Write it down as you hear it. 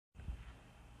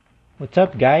What's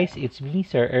up guys, it's me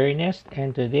Sir Ernest,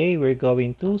 and today we're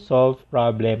going to solve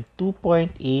problem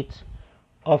 2.8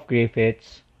 of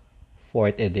Griffiths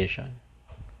 4th edition.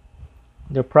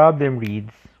 The problem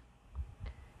reads,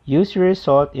 use your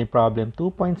result in problem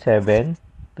 2.7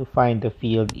 to find the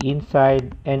field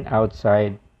inside and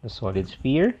outside the solid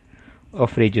sphere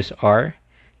of radius r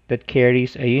that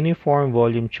carries a uniform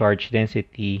volume charge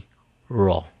density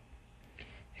ρ.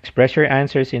 Express your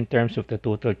answers in terms of the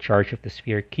total charge of the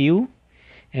sphere Q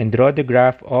and draw the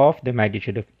graph of the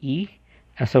magnitude of E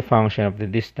as a function of the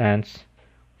distance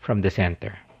from the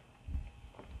center.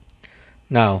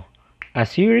 Now,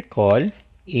 as you recall,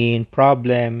 in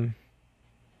problem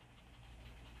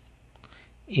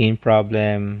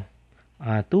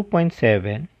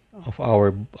 2.7 of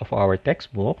our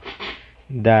textbook,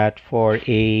 that for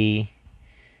a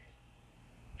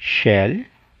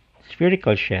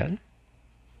spherical shell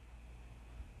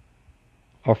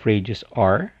of radius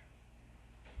r,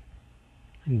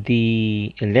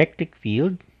 the electric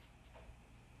field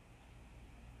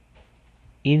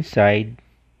inside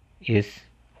is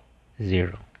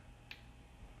 0.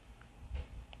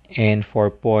 And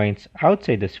for points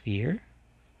outside the sphere,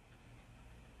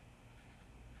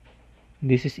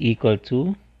 this is equal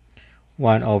to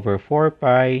 1 over 4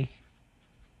 pi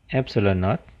epsilon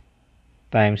naught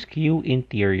times Q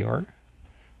interior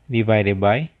divided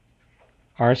by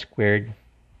r squared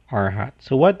r hat.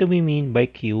 So what do we mean by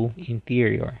Q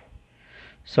interior?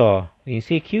 So when you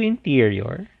say Q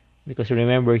interior, because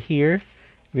remember here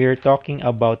we are talking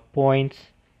about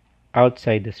points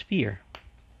outside the sphere.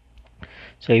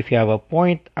 So if you have a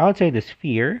point outside the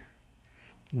sphere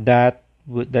that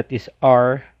is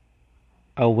r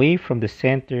away from the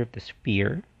center of the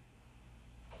sphere,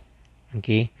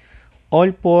 okay,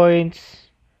 all points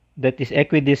that is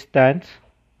equidistant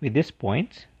with this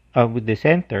point, with the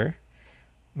center,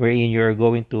 wherein you're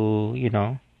going to,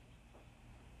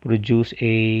 produce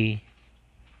a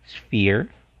sphere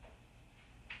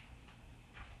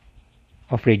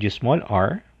of radius small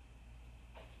r.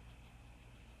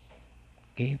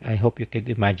 Okay, I hope you can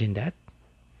imagine that.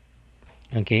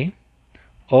 Okay,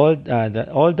 all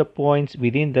the points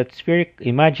within that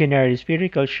imaginary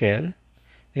spherical shell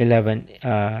will have an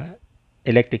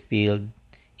electric field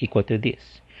equal to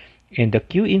this, and the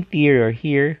Q interior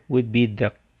here would be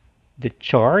the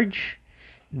charge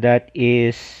that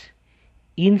is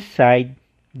inside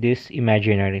this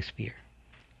imaginary sphere.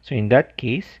 So in that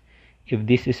case, if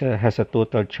this has a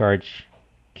total charge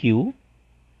Q,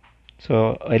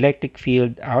 so electric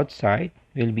field outside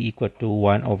will be equal to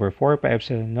 1 over 4 pi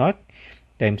epsilon naught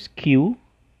times Q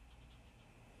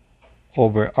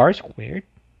over r squared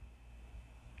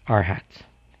r hat.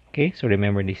 Okay, so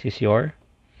remember this is your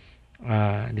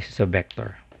this is a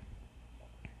vector.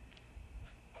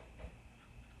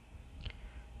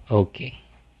 Okay,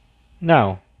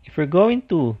 now if we're going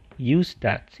to use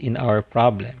that in our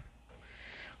problem,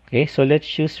 okay, so let's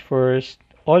choose first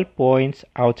all points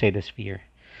outside the sphere.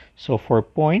 So for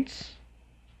points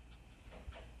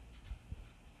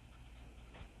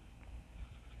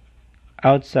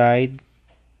outside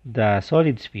the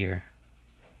solid sphere,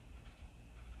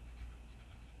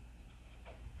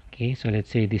 okay, so let's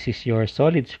say this is your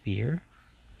solid sphere.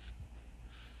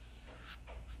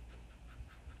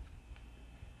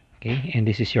 Okay, and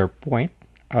this is your point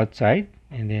outside,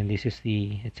 and then this is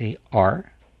the, let's say,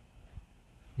 R.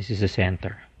 This is the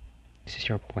center. This is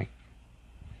your point.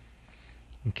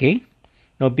 Okay,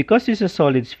 now because this is a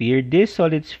solid sphere, this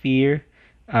solid sphere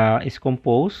is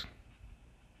composed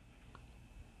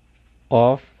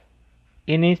of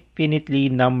infinitely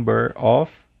number of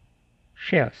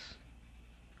shells,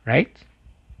 right?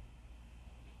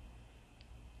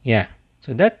 Yeah,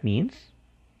 so that means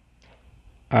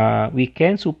we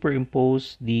can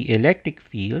superimpose the electric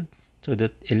field, so the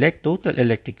total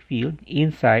electric field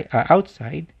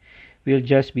outside will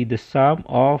just be the sum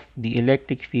of the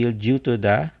electric field due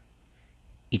to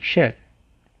each shell.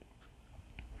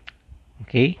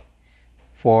 Okay,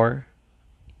 for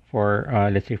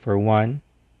let's say for 1,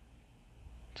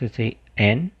 so let's say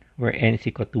n, where n is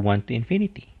equal to 1 to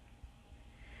infinity.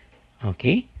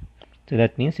 Okay, so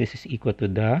that means this is equal to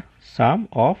the sum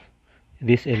of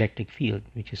this electric field,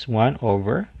 which is 1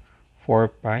 over 4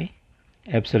 pi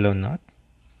epsilon naught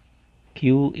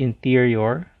Q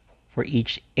interior for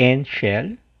each n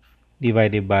shell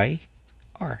divided by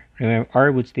r. Remember,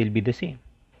 r would still be the same,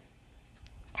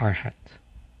 r hat,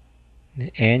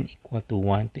 the n equal to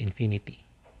 1 to infinity.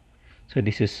 So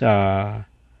this is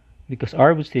because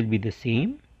r would still be the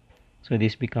same, so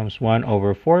this becomes 1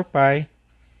 over 4 pi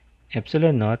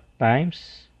epsilon naught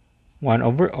times 1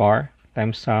 over r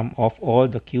times sum of all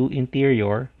the Q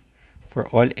interior for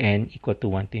all n equal to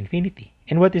 1 to infinity.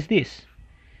 And what is this?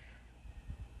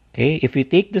 Okay, if we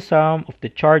take the sum of the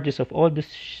charges of all the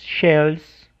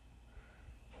shells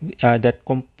that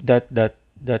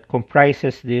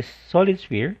comprises this solid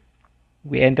sphere,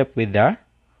 we end up with the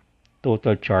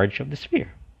total charge of the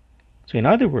sphere. So in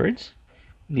other words,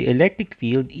 the electric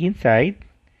field inside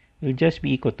will just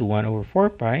be equal to 1 over 4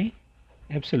 pi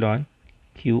epsilon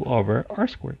q over r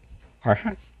squared, r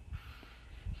hat.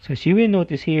 So as you will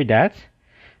notice here that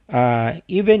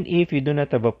even if you do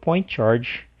not have a point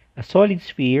charge, a solid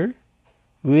sphere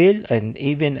will, and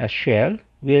even a shell,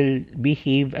 will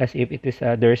behave as if it is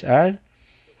the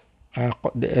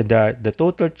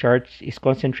total charge is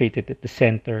concentrated at the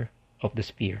center of the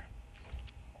sphere.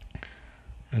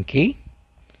 Okay,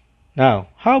 now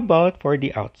how about for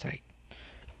the outside?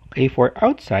 Okay, for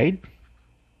outside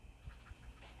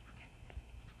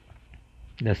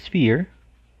the sphere,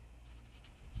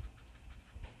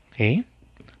 okay,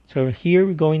 so here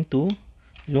we're going to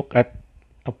look at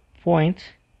a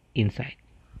point inside.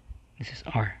 This is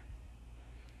R.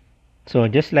 So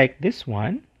just like this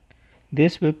one,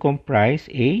 this will comprise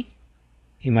a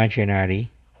imaginary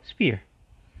sphere.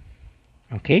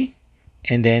 Okay,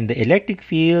 and then the electric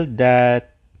field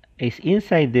that is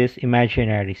inside this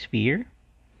imaginary sphere,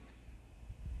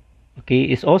 okay,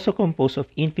 is also composed of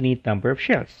infinite number of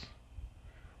shells.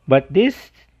 But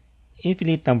this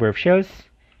infinite number of shells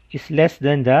is less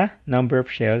than the number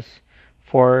of shells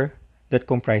that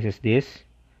comprises this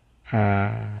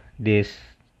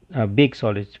big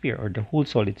solid sphere, or the whole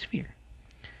solid sphere.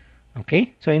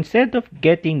 Okay, so instead of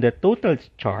getting the total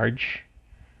charge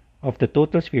of the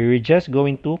total sphere, we're just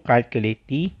going to calculate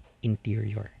the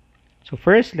interior. So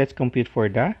first, let's compute for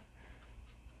the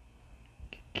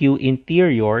Q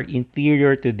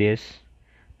interior to this.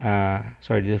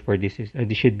 Sorry, for this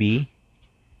should be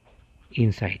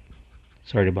inside.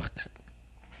 Sorry about that.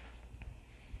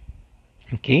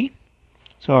 Okay,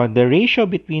 so the ratio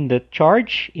between the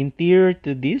charge interior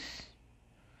to this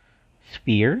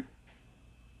sphere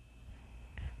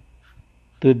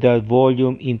to the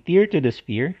volume interior to the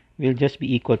sphere will just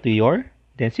be equal to your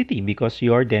density, because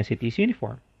your density is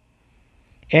uniform.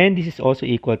 And this is also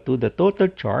equal to the total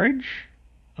charge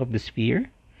of the sphere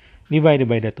divided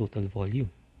by the total volume.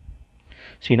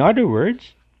 So in other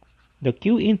words, the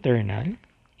Q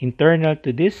internal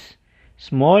to this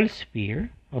small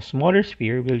sphere or smaller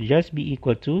sphere will just be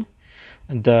equal to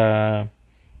the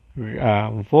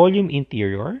volume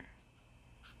interior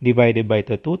divided by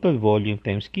the total volume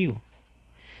times Q.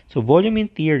 So volume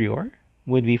interior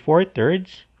would be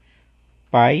 4/3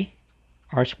 pi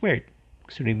r squared.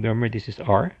 So remember, this is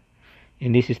r,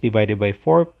 and this is divided by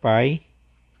 4 pi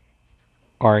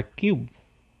r cube.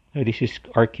 No, this is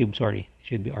r cube, sorry. It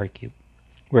should be r cube.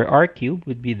 Where r cube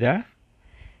would be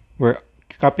where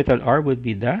capital R would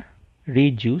be the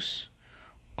radius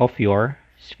of your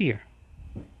sphere.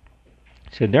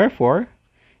 So therefore,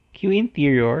 Q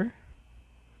interior,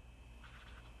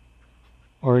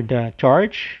 or the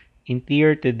charge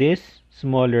interior to this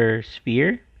smaller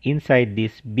sphere inside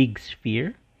this big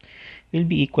sphere, will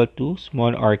be equal to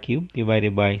small r cube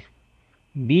divided by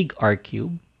big R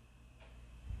cube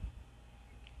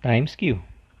times Q.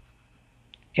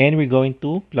 And we're going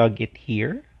to plug it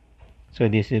here. So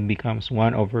this becomes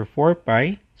 1 over 4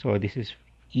 pi. So this is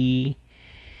E,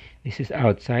 this is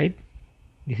outside,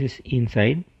 this is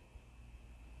inside,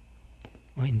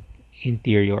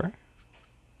 interior.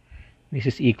 This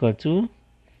is equal to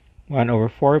 1 over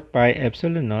 4 pi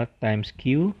epsilon naught times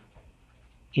Q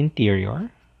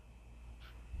interior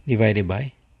divided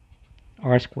by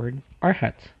r squared r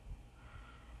hat.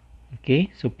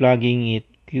 Okay, so plugging it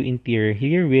Q interior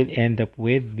here, will end up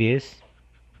with this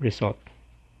result.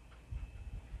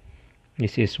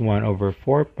 This is 1 over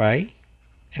 4 pi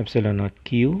epsilon naught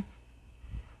Q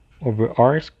over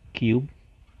r cube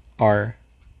r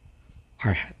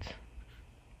hat.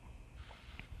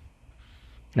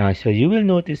 Now, so you will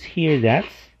notice here that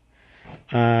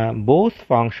both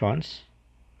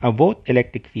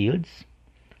electric fields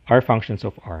are functions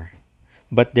of R,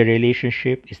 but the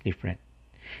relationship is different.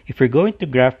 If we're going to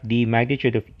graph the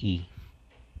magnitude of E,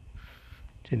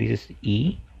 so this is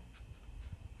E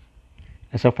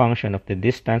as a function of the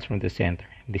distance from the center.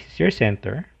 This is your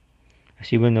center.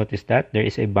 As you will notice that there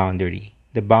is a boundary.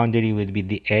 The boundary will be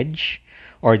the edge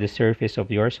or the surface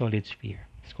of your solid sphere.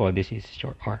 Let's call this is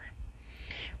your R.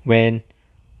 When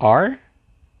R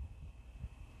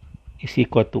is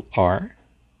equal to R,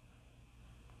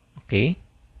 okay,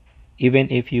 even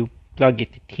if you plug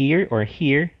it here or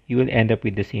here, you will end up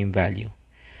with the same value.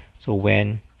 So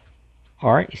when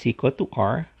R is equal to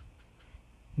R,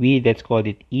 let's call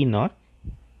it E naught.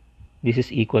 this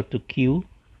is equal to Q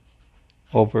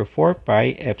over 4 pi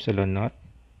epsilon naught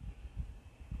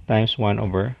times 1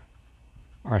 over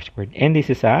r squared. And this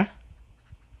is a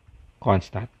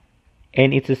constant.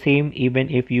 And it's the same even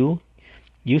if you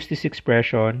use this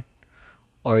expression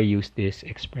or use this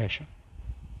expression.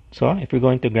 So if we're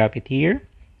going to graph it here,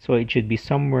 so it should be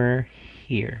somewhere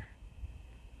here.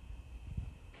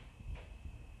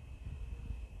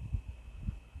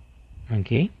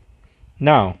 Okay.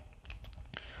 Now,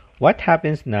 what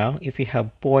happens now if we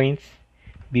have points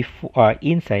before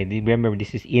inside? Remember,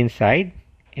 this is inside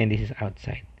and this is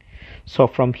outside. So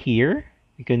from here,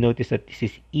 you can notice that this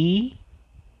is E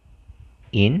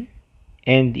in,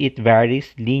 and it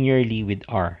varies linearly with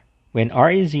R. When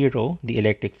R is 0, the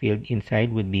electric field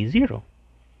inside would be 0.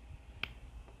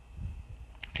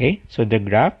 Okay, so the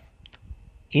graph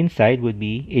inside would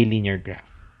be a linear graph,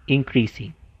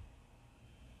 increasing.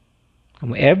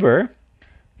 However,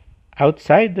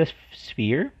 outside the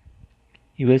sphere,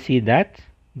 you will see that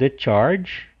the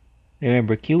charge,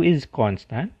 remember Q is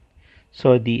constant,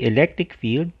 so the electric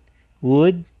field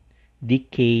would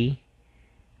decay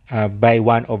by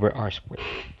 1 over r squared.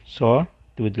 So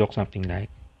it would look something like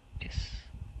this.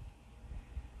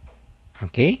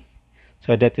 Okay,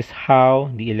 so that is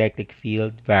how the electric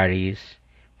field varies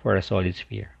for a solid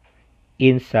sphere,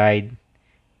 inside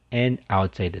and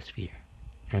outside the sphere.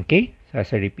 Okay, so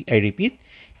as I repeat,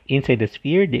 inside the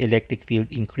sphere, the electric field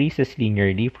increases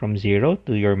linearly from 0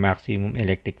 to your maximum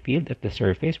electric field at the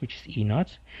surface, which is E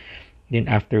naught. Then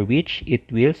after which,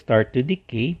 it will start to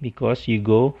decay because you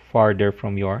go farther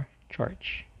from your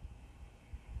charge.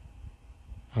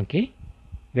 Okay,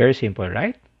 very simple,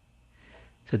 right?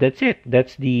 So that's it.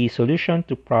 That's the solution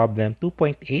to problem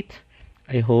 2.8.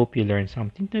 I hope you learned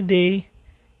something today,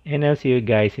 and I'll see you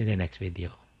guys in the next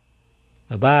video.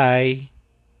 Bye-bye.